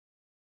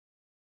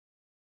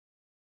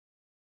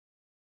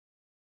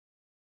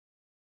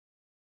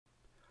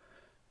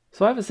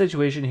So I have a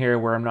situation here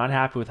where I'm not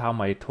happy with how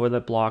my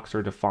toilet blocks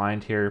are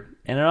defined here.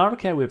 And in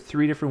AutoCAD, we have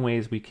three different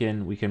ways we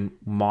can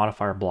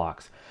modify our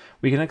blocks.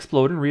 We can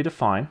explode and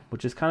redefine,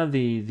 which is kind of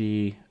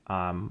the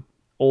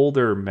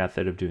older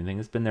method of doing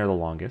things. It's been there the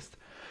longest.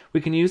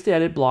 We can use the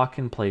edit block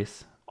in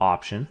place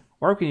option,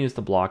 or we can use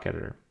the block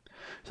editor.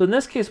 So in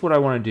this case, what I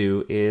want to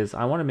do is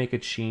I want to make a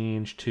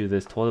change to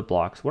this toilet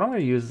block. So what I'm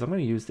going to use is I'm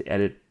going to use the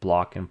edit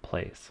block in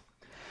place.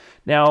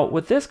 Now,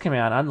 with this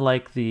command,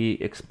 unlike the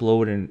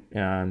explode and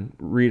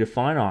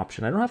redefine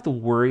option, I don't have to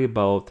worry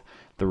about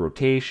the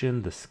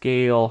rotation, the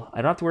scale.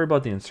 I don't have to worry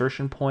about the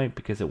insertion point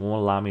because it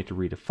won't allow me to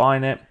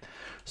redefine it.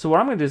 So what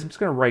I'm going to do is I'm just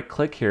going to right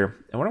click here,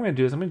 and what I'm going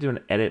to do is I'm going to do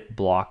an edit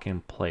block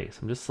in place.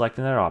 I'm just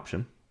selecting that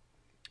option.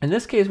 In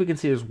this case, we can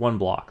see there's one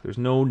block. There's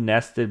no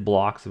nested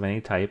blocks of any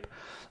type.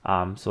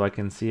 So I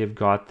can see I've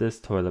got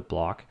this toilet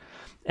block.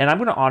 And I'm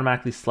going to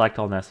automatically select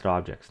all nested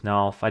objects.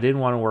 Now, if I didn't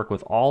want to work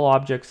with all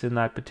objects in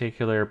that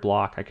particular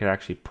block, I could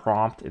actually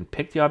prompt and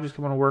pick the objects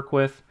I want to work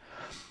with.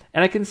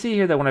 And I can see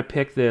here that when I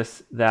pick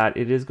this, that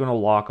it is going to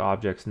lock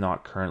objects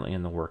not currently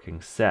in the working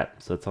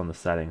set. So it's on the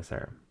settings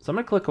there. So I'm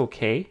going to click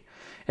OK.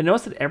 And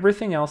notice that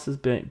everything else has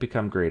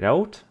become grayed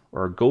out,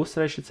 or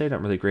ghosted, I should say,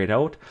 not really grayed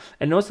out.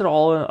 And notice that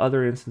all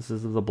other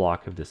instances of the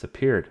block have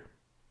disappeared.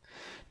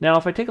 Now,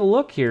 if I take a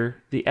look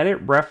here, the edit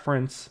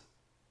reference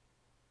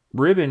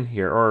ribbon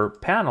here or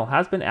panel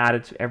has been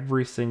added to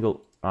every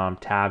single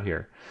tab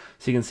here.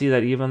 So you can see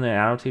that even the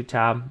annotate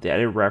tab, the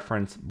edit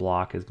reference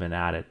block has been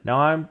added. Now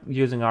I'm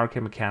using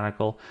AutoCAD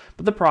Mechanical,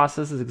 but the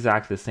process is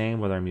exactly the same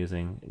whether I'm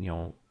using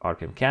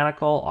AutoCAD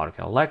Mechanical,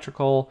 AutoCAD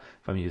Electrical,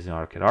 if I'm using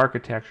AutoCAD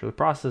Architecture, the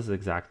process is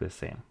exactly the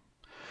same.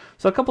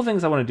 So a couple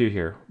things I want to do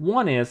here.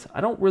 One is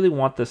I don't really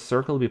want this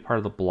circle to be part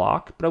of the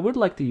block, but I would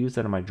like to use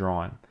that in my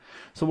drawing.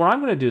 So what I'm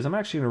going to do is I'm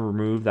actually going to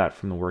remove that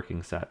from the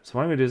working set. So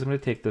what I'm going to do is I'm going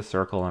to take this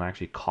circle and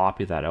actually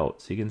copy that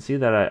out. So you can see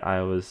that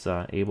I was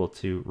able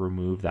to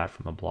remove that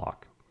from the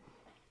block.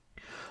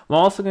 What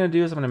I'm also going to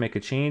do is I'm going to make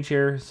a change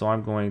here. So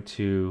I'm going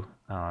to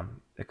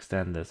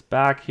extend this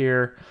back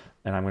here,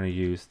 and I'm going to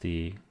use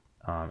the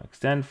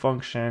extend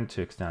function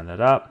to extend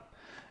that up.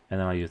 And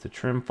then I'll use the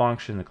trim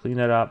function to clean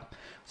it up.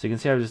 So you can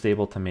see I was just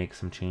able to make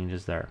some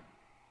changes there.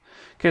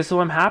 Okay, so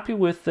I'm happy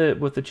with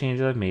the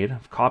changes I've made.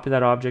 I've copied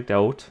that object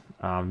out,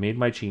 made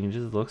my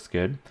changes, it looks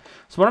good.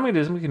 So what I'm going to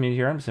do is I'm going to come in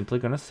here, I'm simply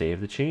going to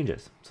save the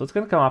changes. So it's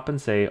going to come up and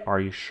say,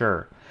 are you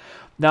sure?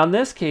 Now in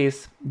this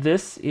case,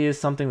 this is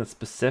something that's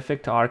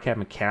specific to AutoCAD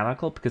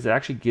Mechanical because it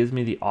actually gives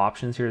me the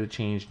options here to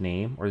change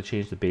name or to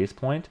change the base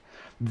point.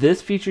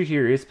 This feature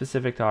here is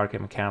specific to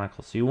AutoCAD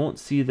Mechanical, so you won't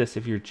see this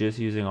if you're just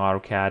using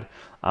AutoCAD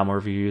or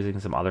if you're using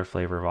some other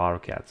flavor of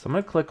AutoCAD. So I'm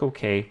going to click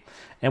OK,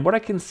 and what I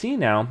can see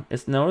now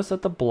is notice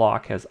that the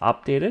block has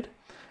updated,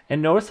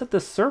 and notice that the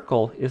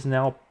circle is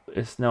now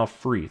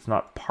free. It's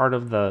not part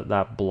of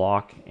that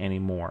block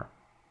anymore.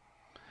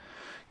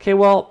 Okay,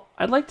 well,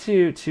 I'd like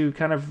to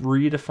kind of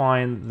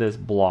redefine this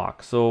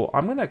block. So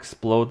I'm going to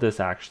explode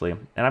this actually,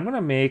 and I'm going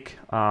to make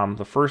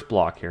the first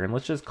block here, and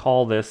let's just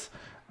call this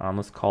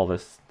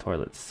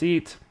toilet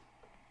seat.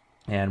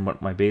 And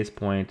what my base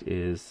point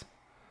is,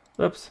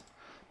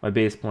 my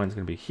base point is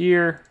going to be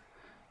here.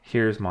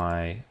 Here's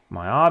my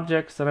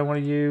objects that I want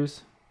to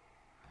use,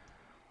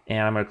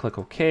 and I'm going to click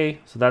OK.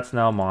 So that's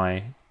now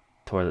my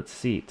toilet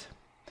seat.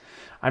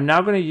 I'm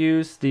now going to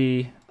use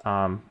the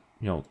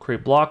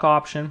create block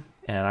option,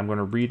 and I'm going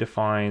to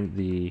redefine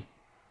the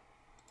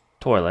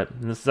toilet.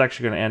 And this is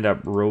actually going to end up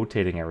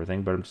rotating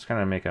everything, but I'm just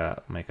going to make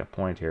a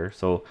point here.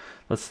 So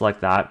let's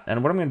select that.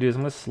 And what I'm going to do is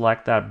I'm going to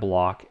select that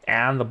block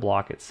and the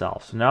block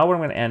itself. So now what I'm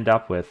going to end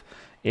up with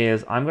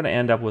is I'm going to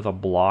end up with a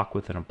block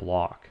within a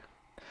block.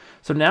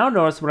 So now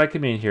notice when I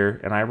come in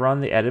here and I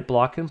run the edit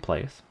block in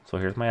place. So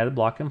here's my edit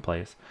block in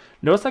place.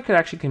 Notice I could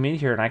actually come in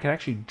here and I can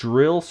actually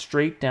drill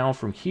straight down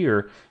from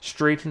here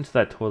straight into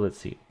that toilet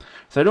seat.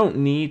 So I don't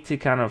need to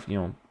kind of,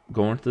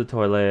 go into the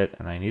toilet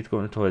and I need to go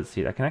into the toilet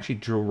seat. I can actually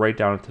drill right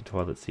down into the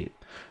toilet seat.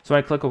 So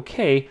when I click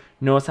OK,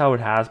 notice how it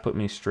has put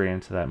me straight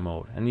into that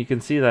mode. And you can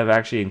see that I've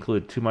actually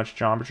included too much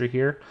geometry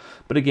here.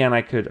 But again,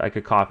 I could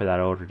copy that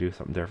out or do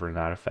something different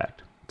in that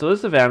effect. So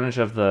this advantage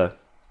of the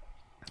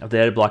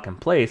edit block in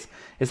place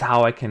is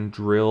how I can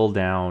drill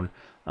down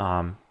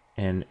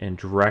and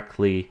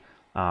directly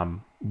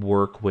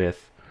work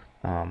with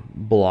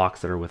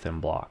blocks that are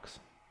within blocks.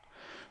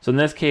 So in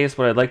this case,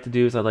 what I'd like to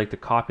do is I'd like to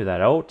copy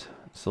that out.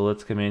 So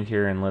let's come in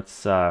here and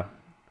let's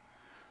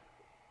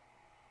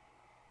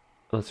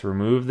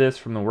remove this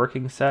from the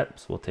working set.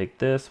 So we'll take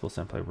this, we'll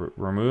simply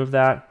remove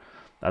that.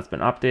 That's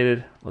been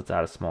updated. Let's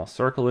add a small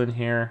circle in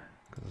here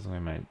because this is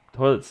my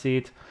toilet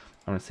seat.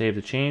 I'm going to save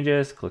the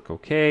changes, click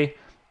OK,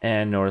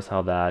 and notice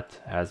how that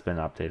has been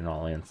updated in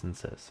all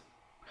instances.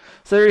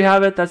 So there you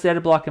have it. That's the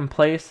edit block in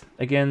place.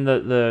 Again,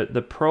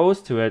 the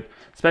pros to it,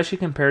 especially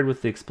compared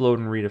with the explode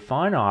and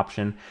redefine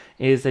option,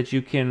 is that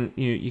you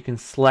can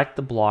select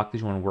the block that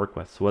you want to work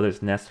with. So whether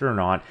it's nested or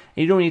not,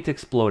 and you don't need to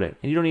explode it,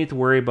 and you don't need to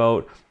worry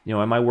about,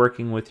 am I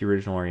working with the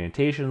original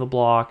orientation of the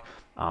block?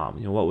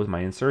 What was my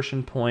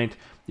insertion point?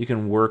 You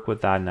can work with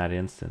that in that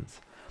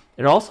instance.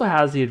 It also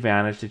has the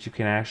advantage that you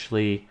can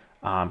actually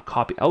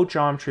copy out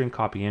geometry and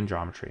copy in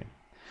geometry.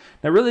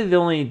 Now really the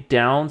only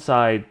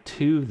downside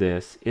to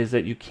this is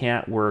that you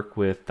can't work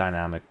with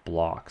dynamic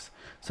blocks.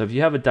 So if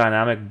you have a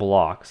dynamic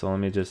block, so let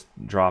me just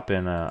drop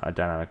in a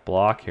dynamic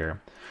block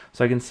here.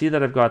 So I can see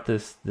that I've got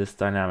this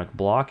dynamic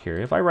block here.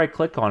 If I right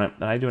click on it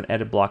and I do an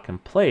edit block in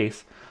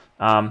place,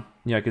 I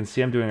can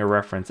see I'm doing a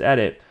reference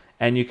edit,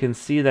 and you can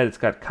see that it's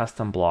got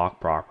custom block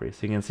properties.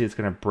 So you can see it's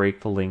going to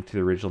break the link to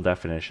the original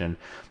definition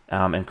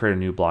and create a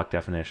new block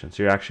definition.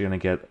 So you're actually going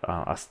to get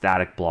a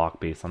static block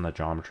based on the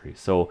geometry.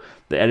 So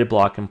the edit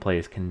block in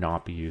place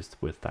cannot be used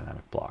with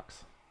dynamic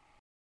blocks.